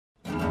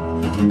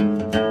Hey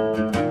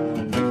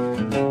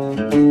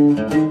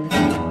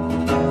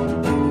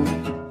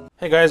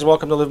guys,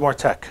 welcome to Live More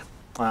Tech.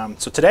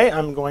 So today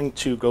I'm going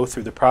to go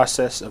through the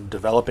process of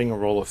developing a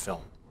roll of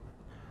film.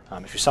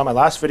 If you saw my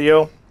last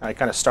video, I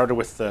kind of started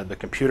with the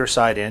computer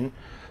side in.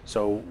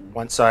 So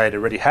once I'd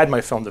already had my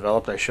film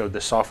developed, I showed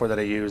the software that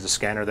I used, the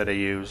scanner that I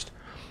used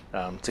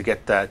to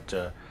get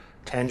that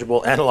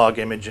tangible analog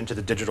image into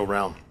the digital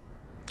realm.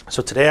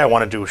 So today I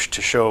want to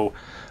show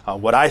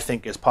what I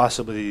think is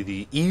possibly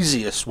the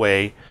easiest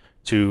way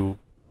to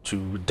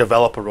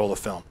develop a roll of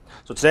film.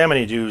 So today I'm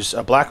going to use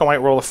a black and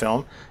white roll of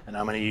film, and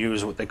I'm going to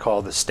use what they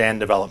call the stand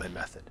development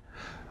method.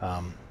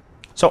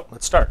 So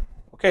let's start.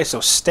 Okay,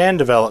 so stand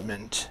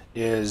development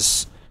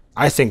is,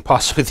 I think,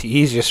 possibly the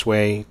easiest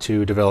way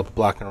to develop a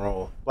black and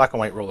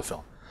white roll of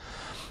film.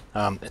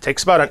 It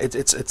takes about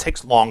it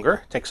takes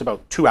longer. It takes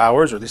about 2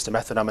 hours, or at least the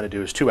method I'm going to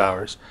do is 2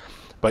 hours.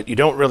 But you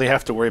don't really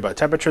have to worry about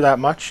temperature that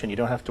much, and you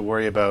don't have to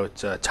worry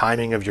about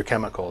timing of your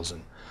chemicals,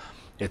 and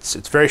it's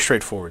very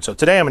straightforward. So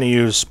today I'm going to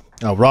use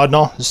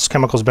Rodinal. This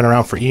chemical's been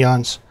around for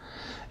eons.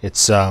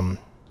 It's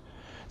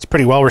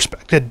pretty well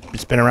respected.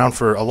 It's been around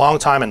for a long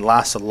time and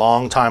lasts a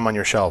long time on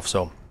your shelf,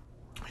 so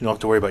you don't have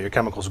to worry about your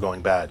chemicals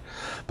going bad.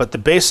 But the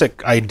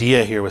basic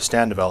idea here with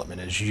stand development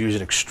is you use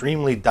an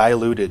extremely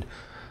diluted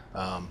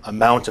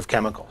amount of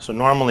chemical. So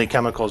normally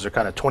chemicals are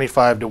kind of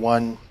 25 to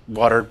 1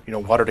 water,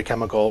 water to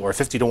chemical, or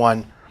 50 to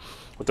 1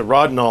 with the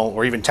Rodinal,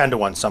 or even 10 to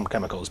 1 some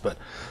chemicals. But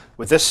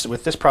with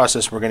this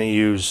process, we're going to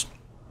use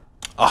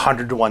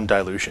 100 to 1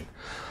 dilution.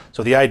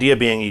 So the idea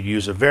being you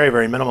use a very,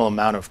 very minimal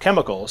amount of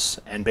chemicals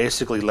and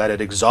basically let it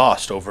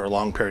exhaust over a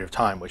long period of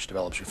time, which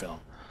develops your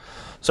film.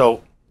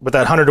 So with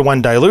that 100 to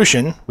 1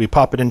 dilution, we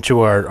pop it into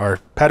our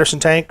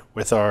Patterson tank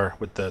with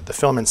the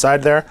film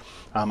inside there.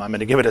 I'm going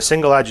to give it a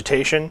single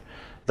agitation,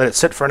 let it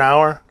sit for an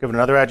hour, give it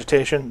another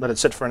agitation, let it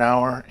sit for an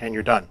hour, and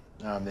you're done.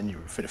 Then you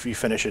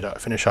finish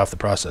off the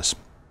process.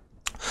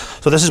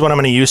 So this is what I'm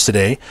going to use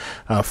today.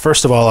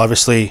 First of all,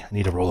 obviously, I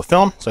need a roll of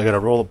film. So I got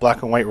a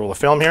black and white roll of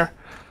film here.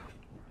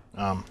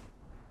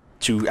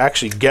 To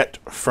actually get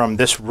from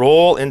this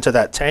roll into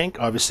that tank,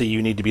 obviously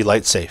you need to be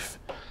light safe.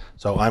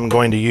 So I'm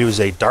going to use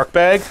a dark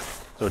bag.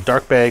 So a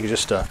dark bag is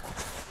just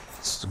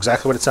it's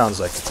exactly what it sounds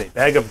like. It's a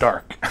bag of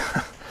dark.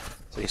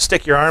 So you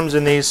stick your arms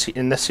in this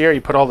here.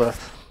 You put all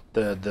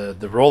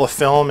the roll of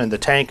film and the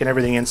tank and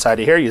everything inside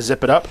of here. You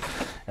zip it up,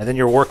 and then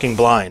you're working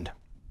blind.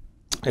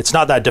 It's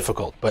not that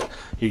difficult, but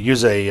you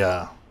use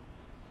a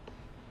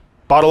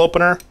bottle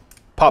opener,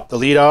 pop the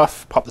lid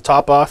off, pop the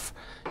top off.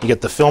 You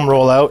get the film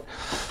roll out,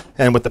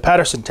 and with the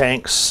Patterson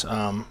tanks,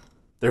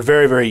 they're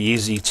very, very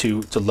easy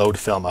to load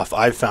film off.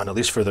 I've found, at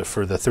least for the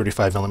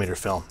 35mm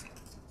film.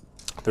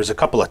 There's a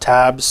couple of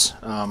tabs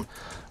on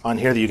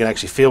here that you can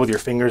actually feel with your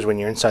fingers when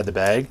you're inside the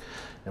bag,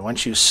 and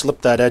once you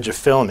slip that edge of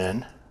film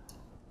in,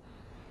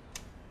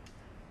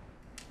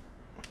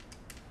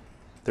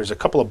 there's a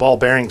couple of ball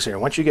bearings here.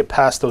 Once you get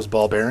past those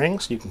ball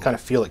bearings, you can kind of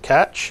feel it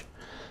catch.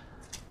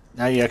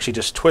 Now you actually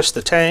just twist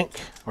the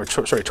tank, or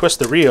twist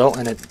the reel,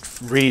 and it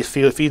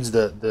feeds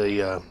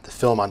the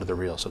film onto the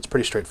reel. So it's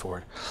pretty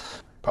straightforward.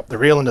 Pop the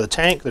reel into the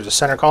tank. There's a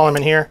center column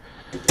in here.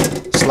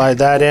 Slide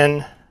that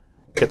in.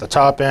 Get the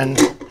top in.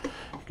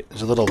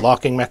 There's a little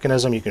locking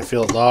mechanism. You can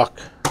feel it lock.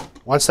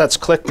 Once that's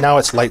clicked, now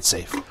it's light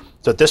safe.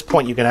 So at this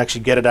point, you can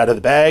actually get it out of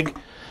the bag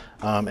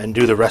and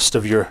do the rest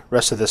of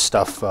this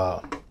stuff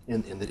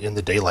in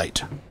the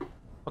daylight.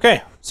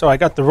 Okay, so I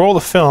got the roll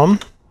of film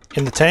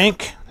in the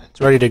tank.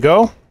 It's ready to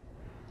go.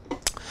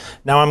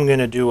 Now I'm going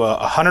to do a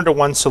 100 to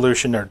 1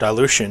 solution or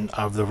dilution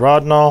of the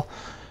Rodinal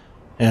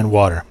and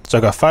water. So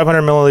I've got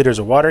 500 milliliters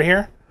of water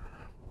here.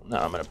 Now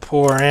I'm going to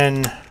pour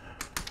in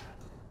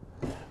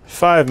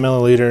 5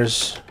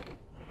 milliliters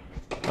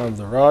of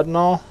the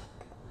Rodinal.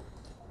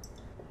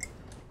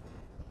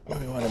 We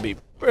want to be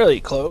really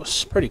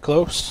close, pretty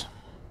close.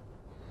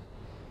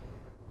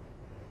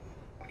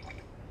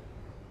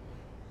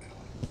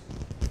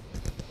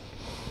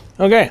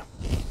 Okay,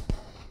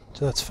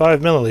 so that's 5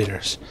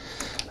 milliliters.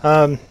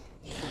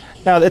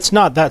 Now it's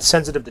not that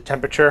sensitive to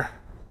temperature.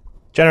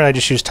 Generally I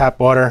just use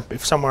tap water.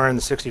 If somewhere in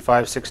the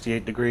 65,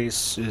 68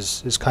 degrees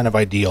is kind of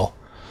ideal.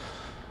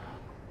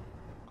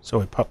 So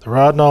we pop the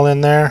Rodinal in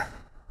there,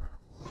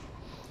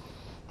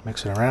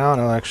 mix it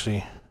around. I'll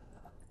actually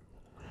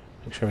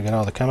make sure we get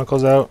all the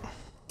chemicals out.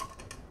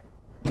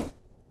 Give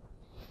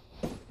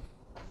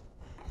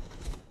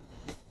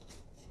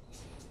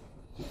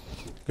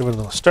it a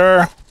little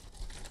stir.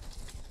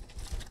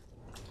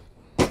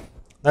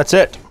 That's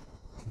it.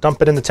 Dump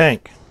it in the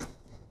tank.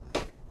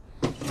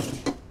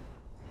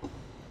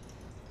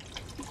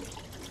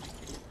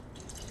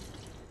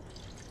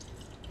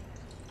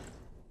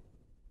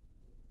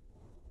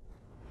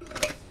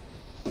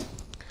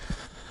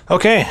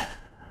 Okay.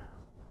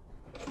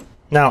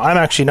 Now I'm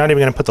actually not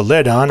even going to put the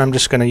lid on. I'm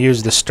just going to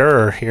use the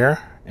stirrer here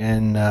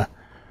and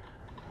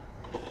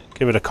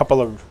give it a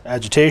couple of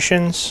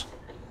agitations.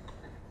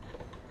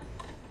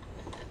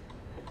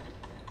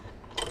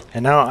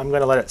 And now I'm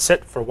going to let it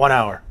sit for 1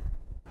 hour.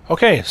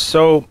 Okay,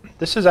 so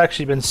this has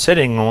actually been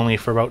sitting only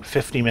for about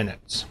 50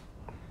 minutes.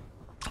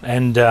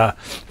 And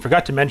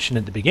forgot to mention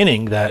at the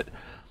beginning that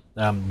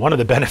one of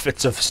the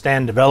benefits of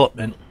Stan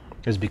development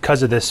is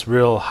because of this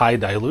real high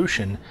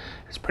dilution,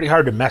 it's pretty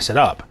hard to mess it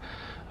up.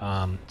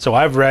 So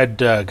I've read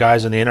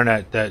guys on the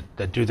internet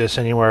that do this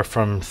anywhere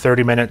from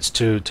 30 minutes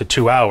to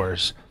 2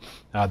 hours.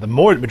 The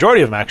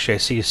majority of them actually I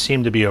see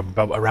seem to be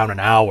about around an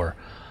hour.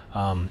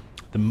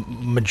 The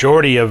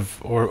majority of,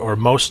 or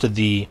most of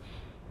the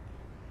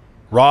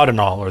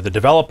Rodinal, or the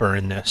developer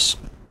in this,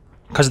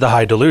 because of the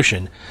high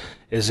dilution,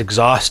 is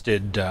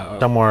exhausted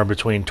somewhere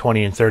between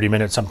 20 and 30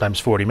 minutes, sometimes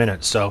 40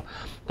 minutes. So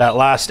that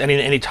last,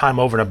 any time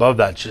over and above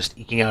that, just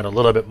eking out a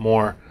little bit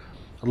more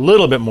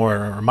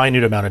or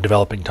minute amount of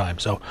developing time.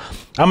 So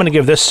I'm going to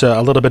give this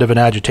a little bit of an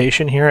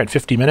agitation here at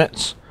 50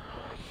 minutes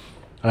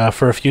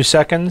for a few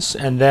seconds,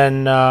 and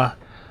then I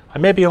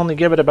maybe only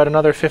give it about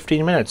another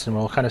 15 minutes, and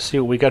we'll kind of see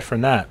what we get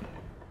from that.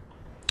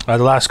 The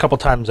last couple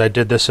times I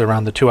did this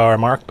around the 2 hour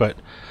mark, but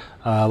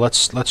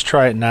let's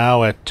try it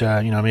now at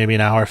maybe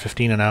an hour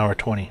 15, an hour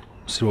 20.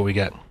 See what we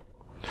get.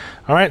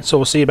 All right, so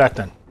we'll see you back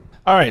then.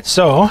 All right,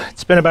 so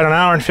it's been about an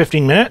hour and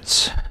 15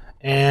 minutes,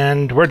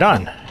 and we're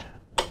done.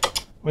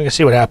 We can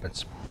see what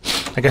happens.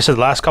 Like I said,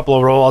 the last couple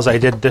of rolls I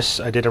did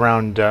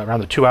around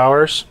the 2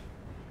 hours,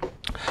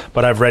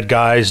 but I've read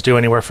guys do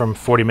anywhere from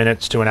 40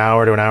 minutes to an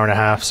hour and a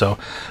half. So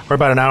we're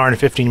about an hour and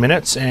 15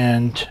 minutes,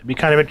 and it'd be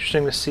kind of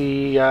interesting to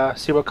see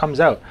what comes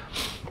out.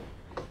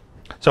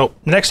 So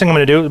the next thing I'm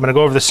going to do, I'm going to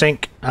go over the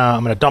sink.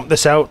 I'm going to dump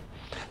this out,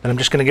 and I'm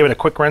just going to give it a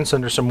quick rinse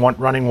under some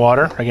running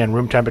water. Again,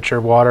 room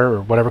temperature water,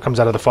 or whatever comes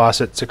out of the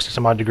faucet, 60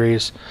 some odd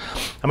degrees.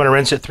 I'm going to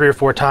rinse it 3 or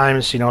 4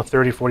 times,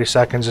 30, 40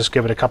 seconds, just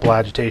give it a couple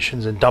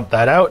agitations and dump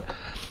that out.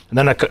 And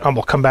then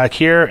we'll come back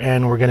here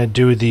and we're going to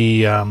do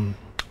the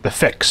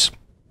fix.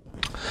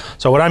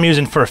 So what I'm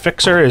using for a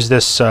fixer is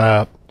this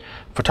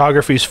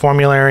Photgraphers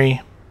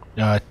Formulary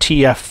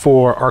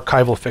TF-4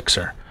 archival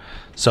fixer.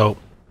 So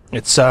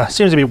it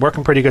seems to be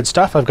working pretty good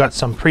stuff. I've got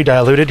some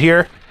pre-diluted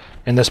here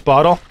in this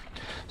bottle.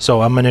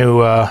 So I'm going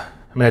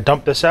to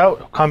dump this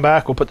out, come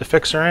back, we'll put the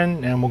fixer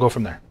in, and we'll go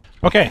from there.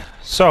 Okay,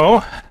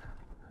 so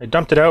I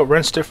dumped it out,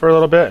 rinsed it for a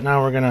little bit.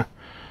 Now we're going to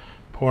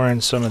pour in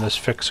some of this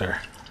fixer.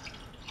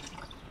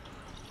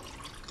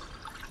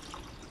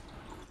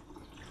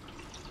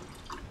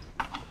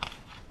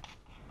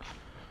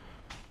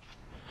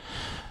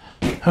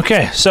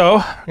 Okay, so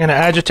I'm going to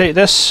agitate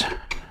this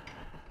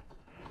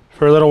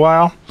for a little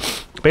while.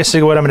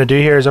 Basically what I'm going to do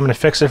here is I'm going to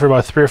fix it for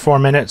about 3 or 4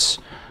 minutes,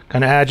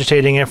 kind of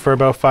agitating it for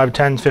about 5,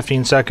 10,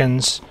 15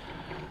 seconds.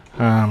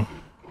 And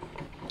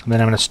then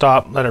I'm going to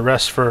stop, let it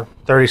rest for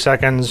 30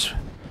 seconds,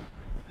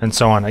 and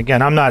so on.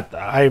 Again, I'm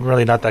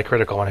really not that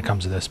critical when it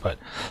comes to this, but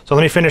so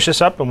let me finish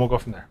this up and we'll go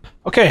from there.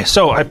 Okay,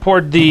 so I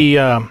poured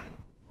the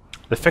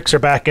fixer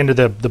back into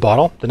the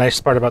bottle. The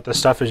nice part about this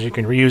stuff is you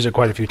can reuse it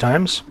quite a few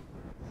times.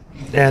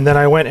 And then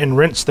I went and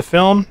rinsed the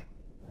film,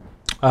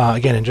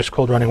 again in just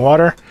cold running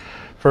water,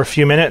 for a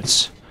few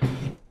minutes.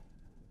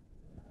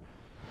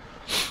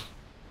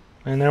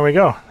 And there we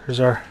go. There's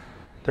our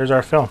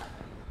film.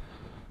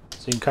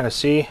 So you can kind of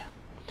see.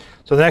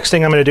 So the next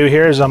thing I'm going to do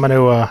here is I'm going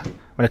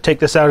to take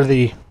this out of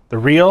the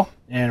reel,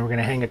 and we're going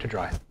to hang it to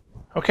dry.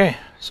 Okay,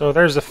 so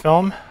there's the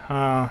film.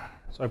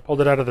 So I pulled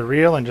it out of the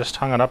reel and just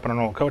hung it up on an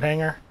old coat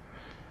hanger.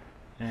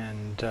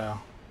 And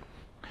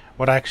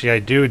what actually I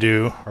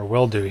do or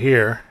will do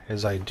here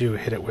is I do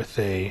hit it with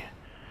a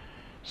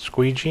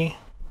squeegee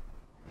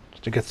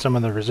just to get some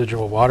of the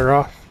residual water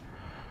off.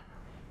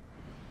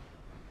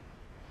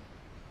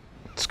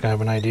 It's kind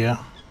of an idea.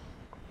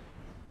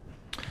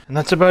 And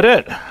that's about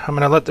it. I'm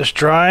going to let this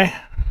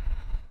dry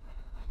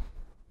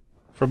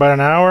for about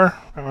an hour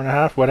and a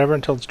half, whatever,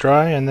 until it's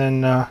dry, and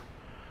then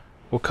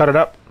we'll cut it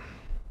up.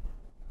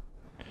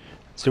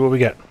 See what we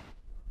get.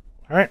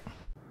 All right.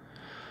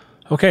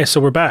 Okay, so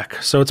we're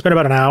back. So it's been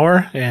about an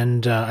hour,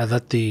 and I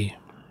let the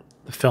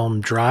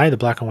film dry, the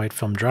black and white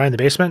film dry in the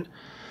basement.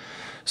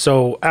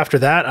 So after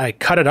that, I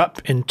cut it up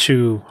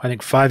into, I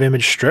think, 5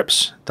 image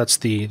strips. That's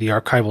the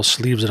archival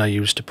sleeves that I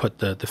use to put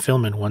the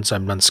film in once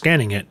I'm done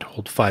scanning it to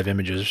hold 5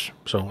 images.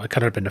 So I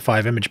cut it up into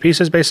 5 image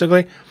pieces,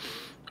 basically,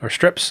 or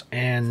strips,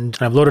 and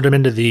I've loaded them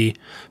into the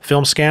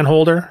film scan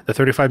holder, the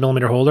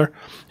 35mm holder.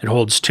 It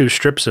holds 2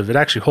 strips of, it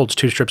actually holds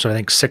 2 strips of, I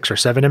think, 6 or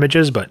 7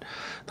 images, but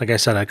like I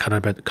said, I cut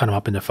them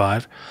up into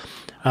 5.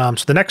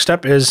 So the next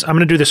step is, I'm going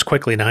to do this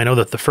quickly. Now, I know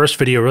that the first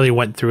video really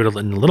went through it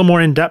in a little more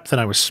in depth than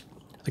I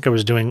think I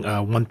was doing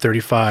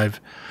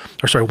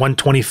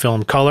 120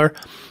 film color.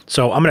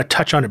 So I'm going to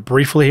touch on it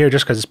briefly here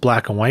just because it's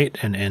black and white,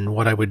 and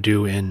what I would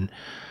do in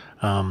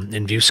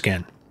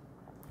VueScan.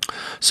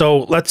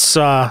 So let's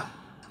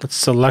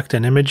select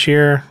an image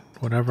here.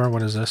 Whatever.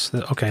 What is this?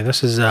 Okay,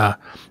 this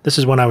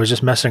is when I was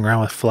just messing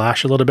around with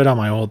flash a little bit on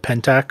my old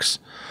Pentax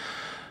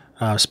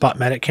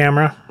spotmatic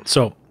camera.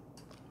 So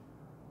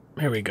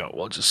here we go.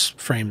 We'll just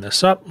frame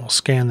this up. We'll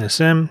scan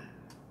this in.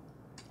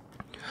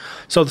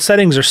 So the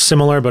settings are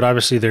similar, but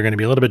obviously they're going to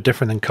be a little bit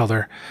different than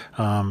color.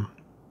 I'm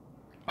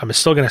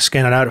still going to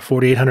scan it out at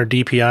 4800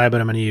 DPI, but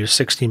I'm going to use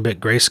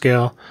 16-bit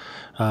grayscale.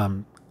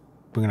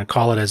 we're going to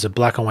call it as a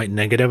black and white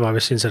negative,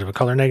 obviously, instead of a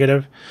color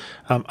negative.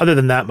 Other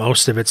than that,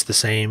 most of it's the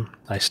same.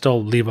 I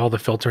still leave all the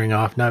filtering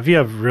off. Now, if you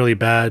have really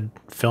bad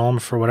film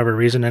for whatever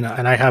reason, and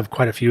I have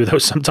quite a few of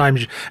those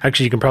sometimes,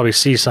 actually, you can probably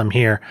see some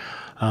here.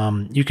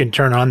 You can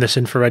turn on this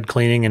infrared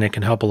cleaning and it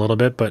can help a little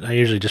bit, but I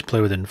usually just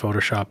play with it in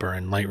Photoshop or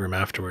in Lightroom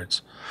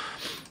afterwards.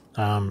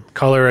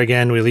 Color,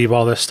 again, we leave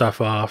all this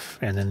stuff off,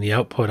 and then the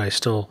output, I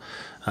still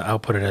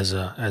output it as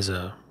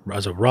a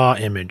raw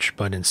image,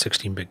 but in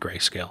 16-bit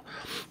grayscale.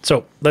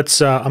 So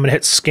let's, I'm going to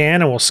hit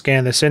scan, and we'll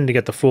scan this in to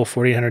get the full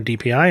 4800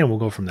 DPI, and we'll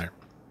go from there.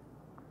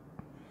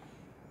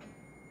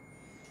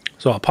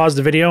 So I'll pause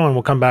the video, and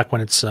we'll come back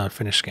when it's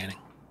finished scanning.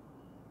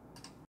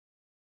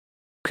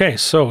 Okay,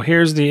 so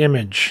here's the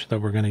image that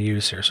we're going to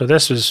use here. So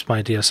this is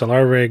my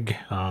DSLR rig.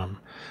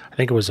 I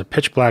think it was a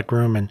pitch black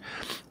room, and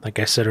like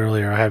I said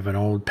earlier, I have an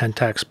old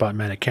Pentax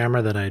spotmatic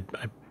camera that I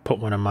put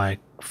one of my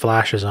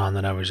flashes on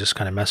that I was just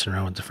kind of messing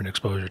around with different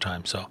exposure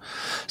times. So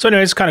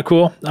anyway, it's kind of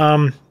cool.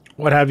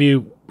 What have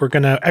you? We're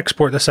going to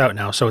export this out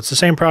now. So it's the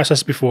same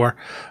process before.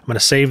 I'm going to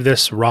save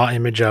this raw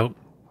image out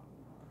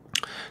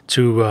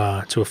to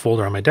a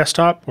folder on my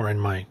desktop or on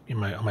my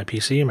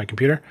PC, in my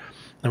computer.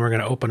 Then we're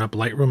going to open up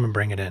Lightroom and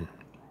bring it in.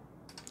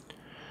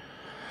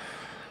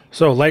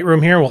 So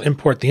Lightroom here will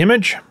import the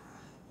image.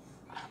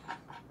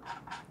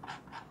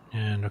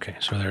 And okay,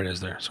 so there it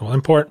is there. So we'll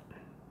import.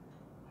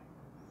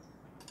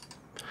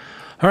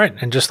 All right,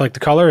 and just like the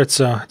color, it's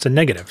a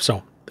negative.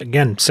 So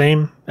again,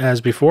 same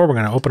as before, we're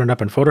going to open it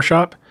up in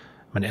Photoshop.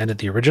 I'm going to edit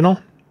the original.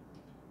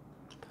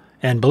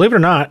 And believe it or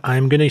not,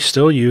 I'm going to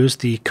still use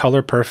the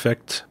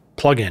Colorperfect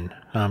plugin.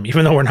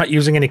 Even though we're not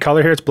using any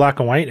color here, it's black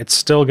and white, it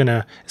still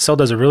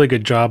does a really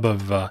good job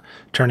of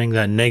turning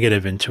that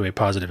negative into a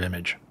positive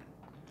image.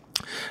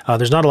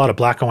 There's not a lot of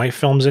black and white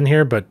films in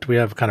here, but we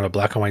have kind of a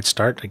black and white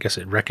start. I guess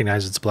it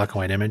recognizes it's a black and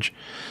white image.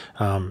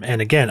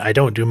 And again, I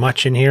don't do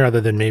much in here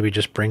other than maybe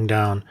just bring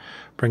down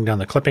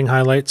the clipping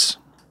highlights.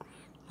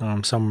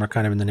 Some are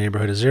kind of in the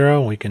neighborhood of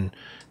 0. We can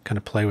kind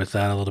of play with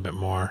that a little bit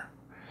more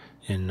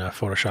in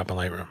Photoshop and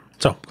Lightroom.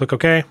 So click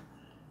OK.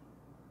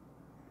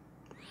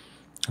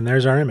 And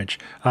there's our image.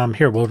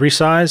 Here, we'll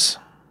resize.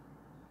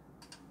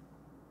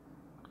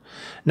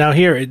 Now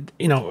here,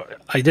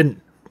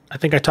 I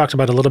think I talked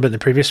about it a little bit in the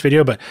previous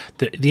video, but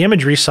the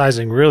image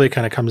resizing really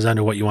kind of comes down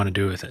to what you want to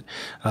do with it.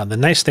 The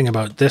nice thing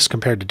about this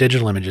compared to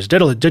digital images,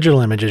 digital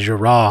images, your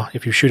RAW,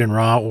 if you shoot in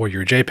RAW or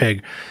your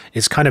JPEG,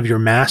 is kind of your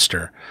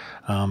master.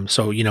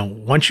 So,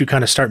 once you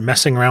kind of start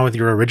messing around with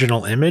your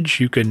original image,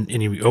 and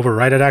you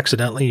overwrite it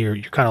accidentally, you're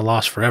kind of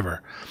lost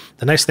forever.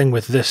 The nice thing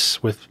with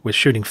this, with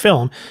shooting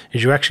film,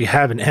 is you actually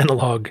have an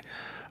analog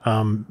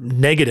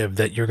negative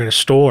that you're going to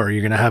store,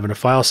 you're going to have in a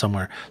file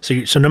somewhere.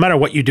 So no matter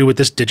what you do with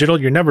this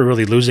digital, you're never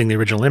really losing the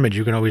original image.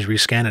 You can always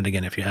rescan it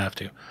again if you have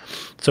to.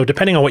 So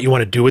depending on what you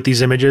want to do with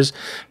these images,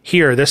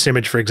 here, this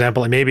image, for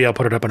example, and maybe I'll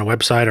put it up on a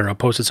website or I'll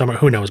post it somewhere,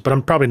 who knows, but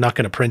I'm probably not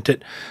going to print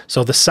it.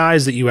 So the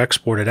size that you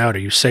export it out or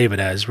you save it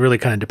as really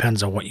kind of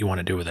depends on what you want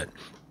to do with it.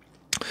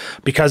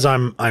 Because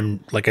I'm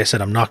like I said,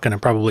 I'm not going to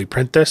probably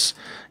print this.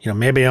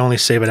 Maybe I only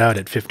save it out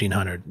at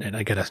 1500 and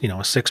I get a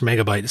 6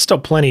 megabyte. It's still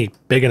plenty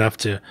big enough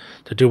to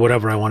do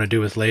whatever I want to do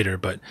with later,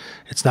 but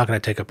it's not going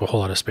to take up a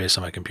whole lot of space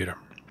on my computer.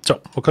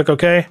 So we'll click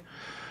OK,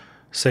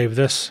 save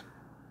this,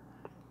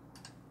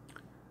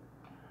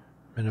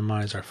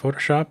 minimize our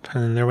Photoshop,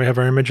 and then there we have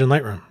our image in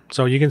Lightroom.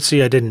 So you can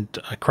see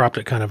I cropped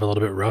it kind of a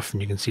little bit rough,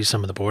 and you can see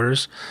some of the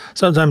borders.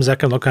 Sometimes that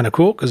can look kind of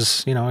cool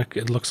because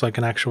it looks like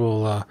an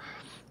actual.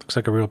 Looks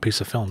like a real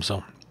piece of film.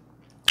 So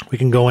we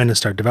can go in and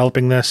start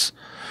developing this,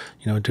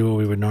 do what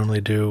we would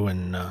normally do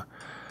and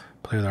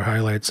play with our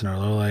highlights and our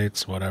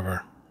lowlights,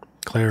 whatever.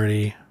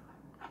 Clarity.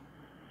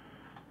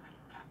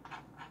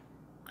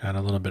 Add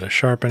a little bit of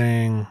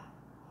sharpening,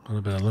 a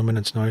little bit of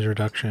luminance, noise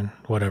reduction,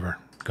 whatever.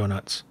 Go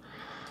nuts.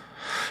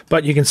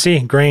 But you can see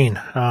grain.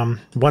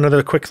 One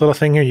other quick little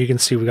thing here, you can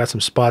see we got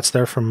some spots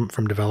there from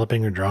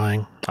developing or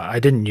drawing. I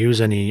didn't use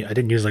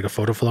like a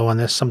photo flow on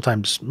this.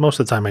 Sometimes, most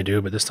of the time I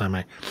do, but this time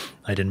I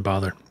didn't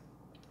bother.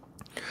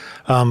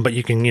 But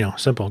you can,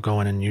 simple, go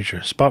in and use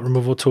your spot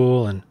removal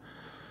tool and,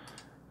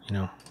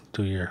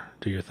 do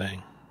your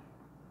thing.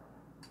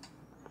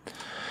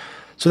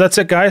 So that's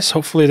it, guys.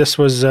 Hopefully this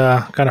was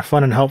kind of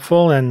fun and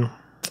helpful, and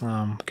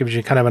gives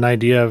you kind of an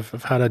idea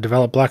of how to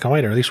develop black and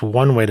white, or at least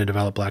one way to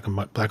develop black and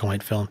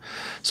white film.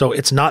 So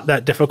it's not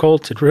that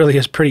difficult. It really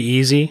is pretty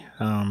easy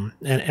and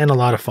a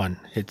lot of fun.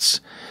 It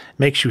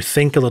makes you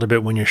think a little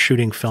bit when you're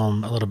shooting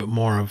film, a little bit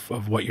more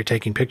of what you're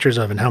taking pictures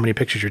of and how many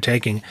pictures you're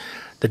taking.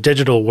 The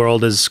digital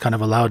world has kind of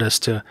allowed us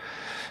to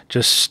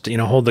just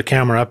hold the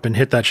camera up and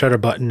hit that shutter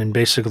button and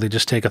basically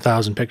just take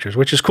 1,000 pictures,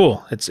 which is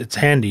cool. It's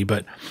handy,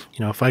 but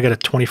if I get a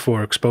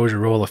 24 exposure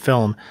roll of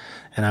film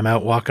and I'm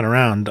out walking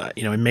around,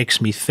 it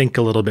makes me think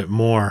a little bit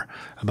more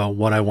about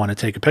what I want to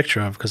take a picture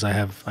of, because I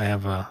have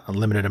a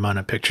limited amount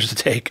of pictures to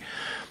take.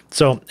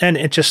 So, and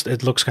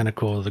it looks kind of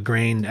cool. The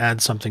grain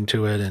adds something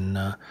to it, and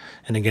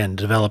again,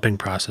 the developing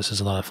process is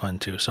a lot of fun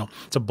too. So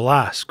it's a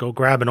blast. Go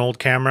grab an old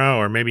camera,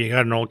 or maybe you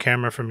got an old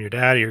camera from your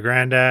dad or your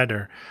granddad,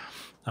 or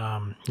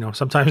You know,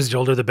 sometimes the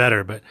older the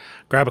better, but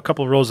grab a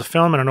couple of rolls of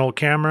film and an old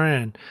camera,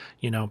 and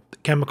you know, the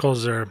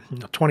chemicals are, you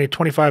know, 20,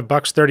 25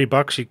 bucks, 30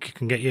 bucks. You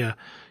can get you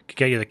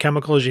the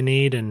chemicals you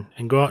need, and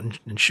go out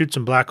and shoot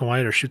some black and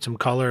white or shoot some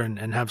color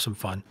and have some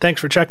fun.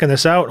 Thanks for checking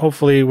this out.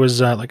 Hopefully it was,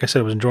 like I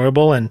said, it was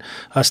enjoyable, and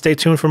stay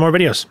tuned for more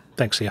videos.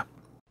 Thanks. See ya.